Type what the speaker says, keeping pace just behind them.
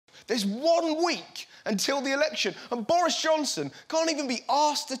There's 1 week until the election, and Boris Johnson can't even be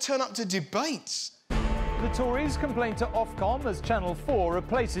asked to turn up to debates. The Tories complain to Ofcom as Channel 4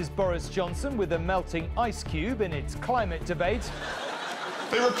 replaces Boris Johnson with a melting ice cube in its climate debate.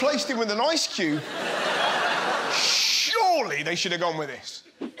 They replaced him with an ice cube? Surely they should have gone with this.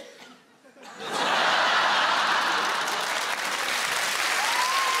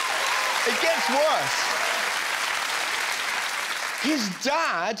 It gets worse. His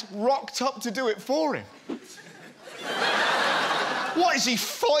dad rocked up to do it for him. What, is he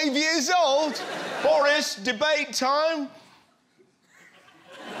 5 years old? Boris, debate time.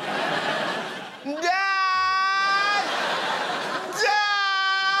 Dad!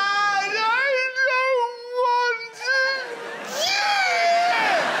 Dad! I don't want to...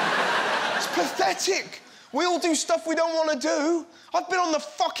 Yeah! It's pathetic. We all do stuff we don't want to do. I've been on the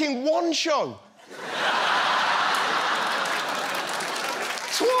fucking One Show.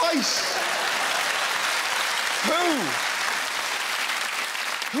 Twice.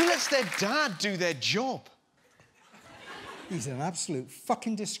 Who lets their dad do their job? He's an absolute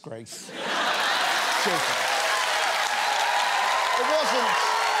fucking disgrace. Seriously.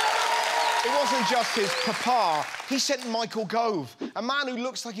 It wasn't just his papa. He sent Michael Gove, a man who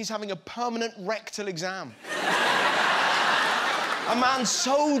looks like he's having a permanent rectal exam. A man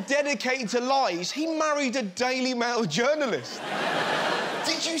so dedicated to lies, he married a Daily Mail journalist.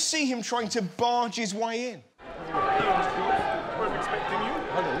 Did you see him trying to barge his way in? We're expecting you.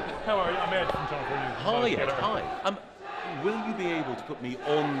 Hello. How are you? I'm Ed from Channel 4 News. Hi, Ed. Hi. Will you be able to put me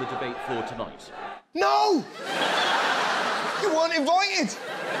on the debate floor tonight? No! You weren't invited.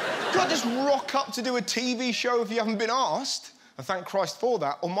 You can't just rock up to do a TV show if you haven't been asked. And thank Christ for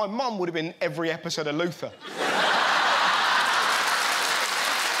that, or my mum would have been in every episode of Luther.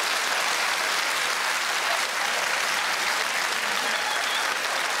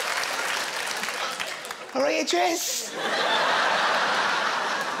 All right, Jess?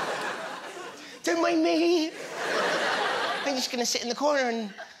 Don't mind me. I'm just going to sit in the corner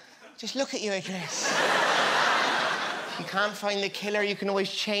and just look at you, Idris. If you can't find the killer, you can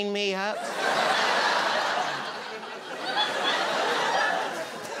always chain me up.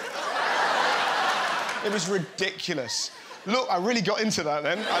 It was ridiculous. Look, I really got into that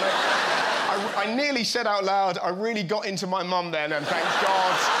then. I nearly said out loud, I really got into my mum then, and thank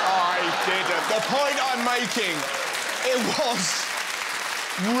God I didn't. The point I'm making, it was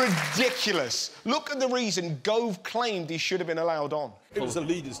ridiculous. Look at the reason Gove claimed he should have been allowed on. It was a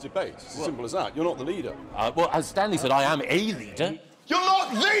leader's debate. It's as simple as that. You're not the leader. Well, as Stanley said, I am a leader. You're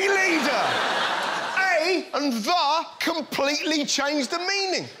not the leader! A and the completely changed the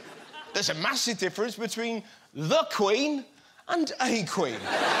meaning. There's a massive difference between the Queen and a Queen.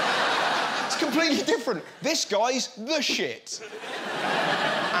 It's completely different. This guy's the shit.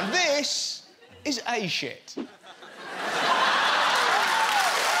 And this is a shit.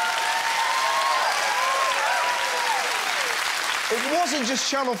 It wasn't just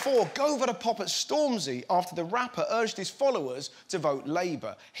Channel 4. Gove had a pop at Stormzy after the rapper urged his followers to vote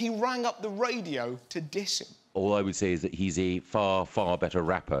Labour. He rang up the radio to diss him. All I would say is that he's a far, far better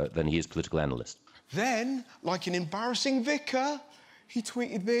rapper than he is political analyst. Then, like an embarrassing vicar, he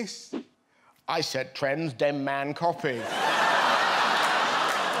tweeted this. I set trends, dem man copy.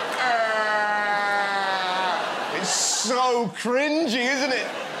 It's so cringy, isn't it?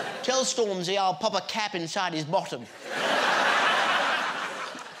 Tell Stormzy I'll pop a cap inside his bottom.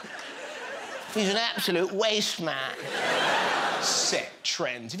 He's an absolute waste man. Set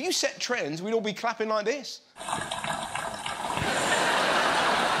trends. If you set trends, we'd all be clapping like this.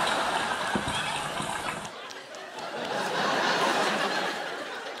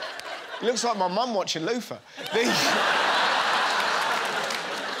 It looks like my mum watching Luther.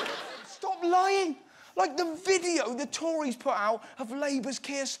 Stop lying. Like the video the Tories put out of Labour's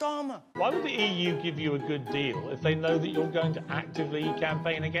Keir Starmer. Why would the EU give you a good deal if they know that you're going to actively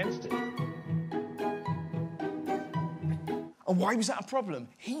campaign against it? And why was that a problem?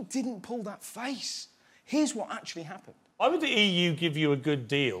 He didn't pull that face. Here's what actually happened. Why would the EU give you a good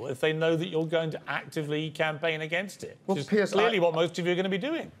deal if they know that you're going to actively campaign against it? Well, Which is Piers, clearly what most of you are going to be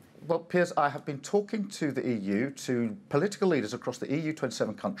doing. Well, Piers, I have been talking to the EU, to political leaders across the EU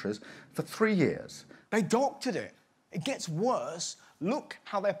 27 countries for 3 years. They doctored it. It gets worse. Look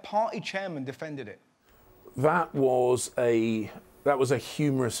how their party chairman defended it. That was a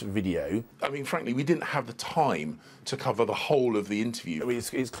humorous video. I mean, frankly, we didn't have the time to cover the whole of the interview. I mean,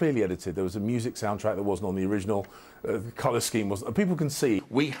 it's clearly edited. There was a music soundtrack that wasn't on the original. The colour scheme wasn't. People can see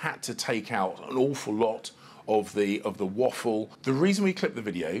we had to take out an awful lot of the waffle. The reason we clipped the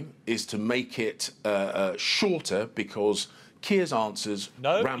video is to make it shorter because Keir's answers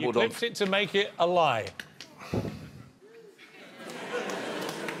No, rambled you on. clipped it to make it a lie.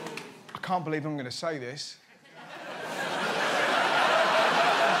 I can't believe I'm going to say this.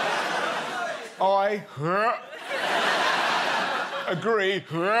 I agree.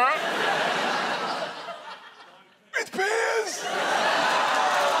 It's Piers!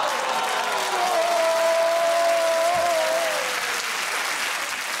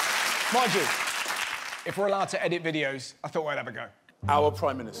 Mind you, if we're allowed to edit videos, I thought I'd have a go. Our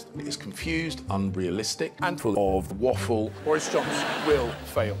Prime Minister is confused, unrealistic, and full of waffle. Boris Johnson will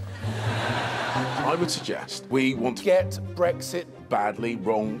fail. I would suggest we want to get Brexit badly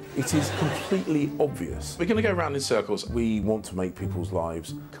wrong. It is completely obvious. We're going to go around in circles. We want to make people's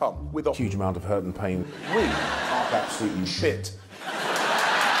lives come with a huge amount of hurt and pain. We are absolutely shit.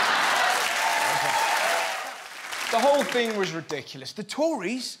 The whole thing was ridiculous. The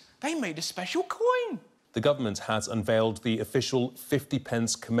Tories, they made a special coin. The government has unveiled the official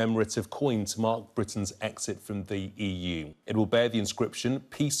 50p commemorative coin to mark Britain's exit from the EU. It will bear the inscription,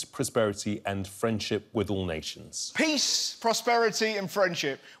 Peace, Prosperity and Friendship with all nations. Peace, prosperity and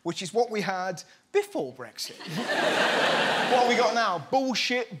friendship, which is what we had before Brexit. What have we got now?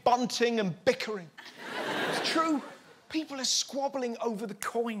 Bullshit, bunting and bickering. It's true. People are squabbling over the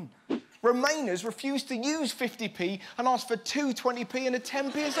coin. Remainers refuse to use 50p and ask for two 20p and a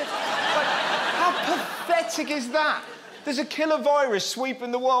 10p. Like, how pathetic is that? There's a killer virus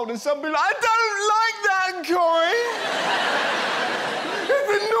sweeping the world and somebody like, I don't like that coin! It's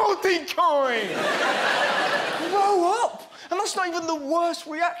a naughty coin! Grow up! And that's not even the worst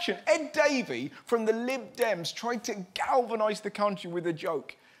reaction. Ed Davey from the Lib Dems tried to galvanise the country with a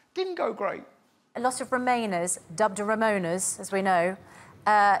joke. Didn't go great. A lot of Remainers, dubbed Ramonas, as we know,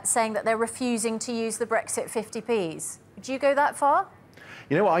 saying that they're refusing to use the Brexit 50p's. Would you go that far?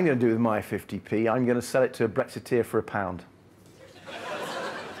 You know what I'm going to do with my 50p? I'm going to sell it to a Brexiteer for £1.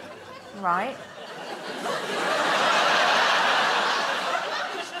 Right.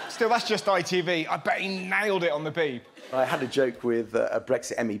 Still, that's just ITV. I bet he nailed it on the beep. I had a joke with a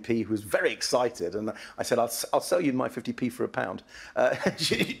Brexit MEP who was very excited, and I said, I'll sell you my 50p for £1.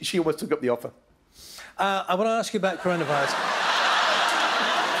 She almost took up the offer. I want to ask you about coronavirus.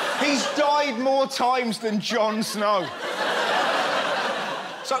 He's died more times than Jon Snow.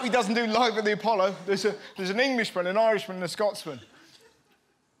 So he doesn't do Live at the Apollo. There's an Englishman, an Irishman and a Scotsman.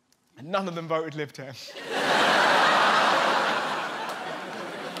 And none of them voted Lib Dem.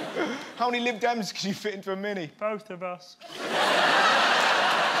 How many Lib Dems can you fit into a Mini? Both of us.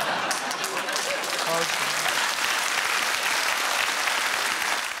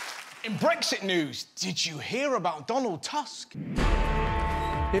 In Brexit news, did you hear about Donald Tusk?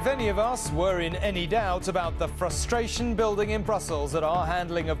 If any of us were in any doubt about the frustration building in Brussels at our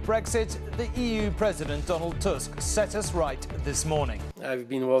handling of Brexit, the EU President Donald Tusk set us right this morning. I've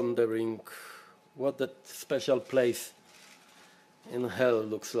been wondering what that special place in hell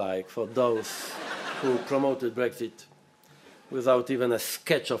looks like for those who promoted Brexit without even a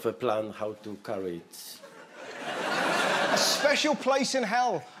sketch of a plan how to carry it. A special place in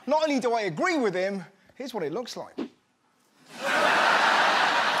hell. Not only do I agree with him, here's what it looks like.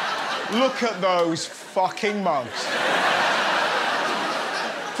 Look at those fucking mugs.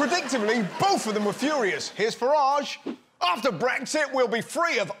 Predictably, both of them were furious. Here's Farage. After Brexit, we'll be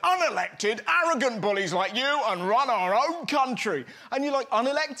free of unelected, arrogant bullies like you and run our own country. And you're like,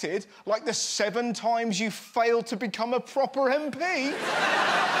 unelected? Like the 7 times you failed to become a proper MP?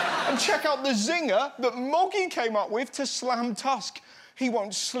 And check out the zinger that Moggy came up with to slam Tusk. He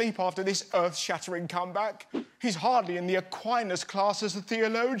won't sleep after this earth-shattering comeback. He's hardly in the Aquinas class as a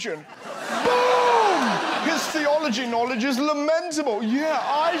theologian. Boom! His theology knowledge is lamentable. Yeah,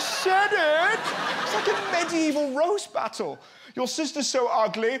 I said it! It's like a medieval roast battle. Your sister's so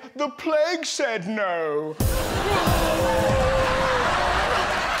ugly, the plague said no.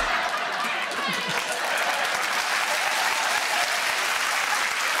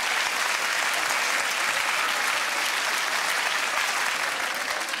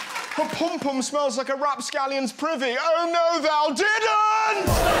 Her pum-pum smells like a rapscallion's privy. Oh, no, thou didn't!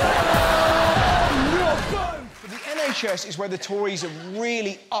 The NHS is where the Tories have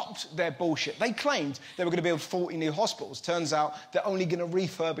really upped their bullshit. They claimed they were going to build 40 new hospitals. Turns out they're only going to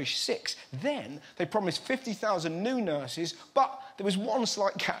refurbish 6. Then they promised 50,000 new nurses, but there was one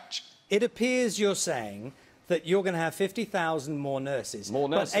slight catch. It appears you're saying that you're going to have 50,000 more nurses. More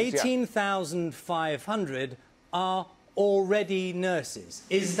nurses, but 18,500 are already nurses.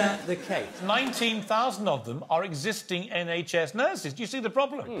 Is that the case? 19,000 of them are existing NHS nurses. Do you see the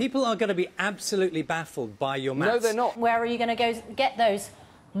problem? People are going to be absolutely baffled by your maths. No, they're not. Where are you going to go get those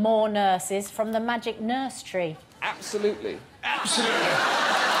more nurses from the magic nurse tree? Absolutely. Absolutely.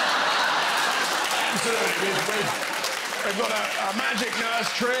 Absolutely. We've got a magic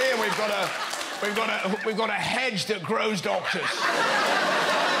nurse tree, and we've got a hedge that grows doctors.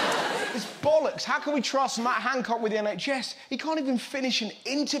 It's bollocks. How can we trust Matt Hancock with the NHS? He can't even finish an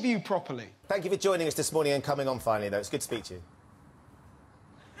interview properly. Thank you for joining us this morning and coming on finally, though. It's good to speak to you.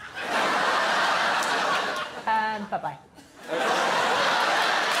 Bye-bye.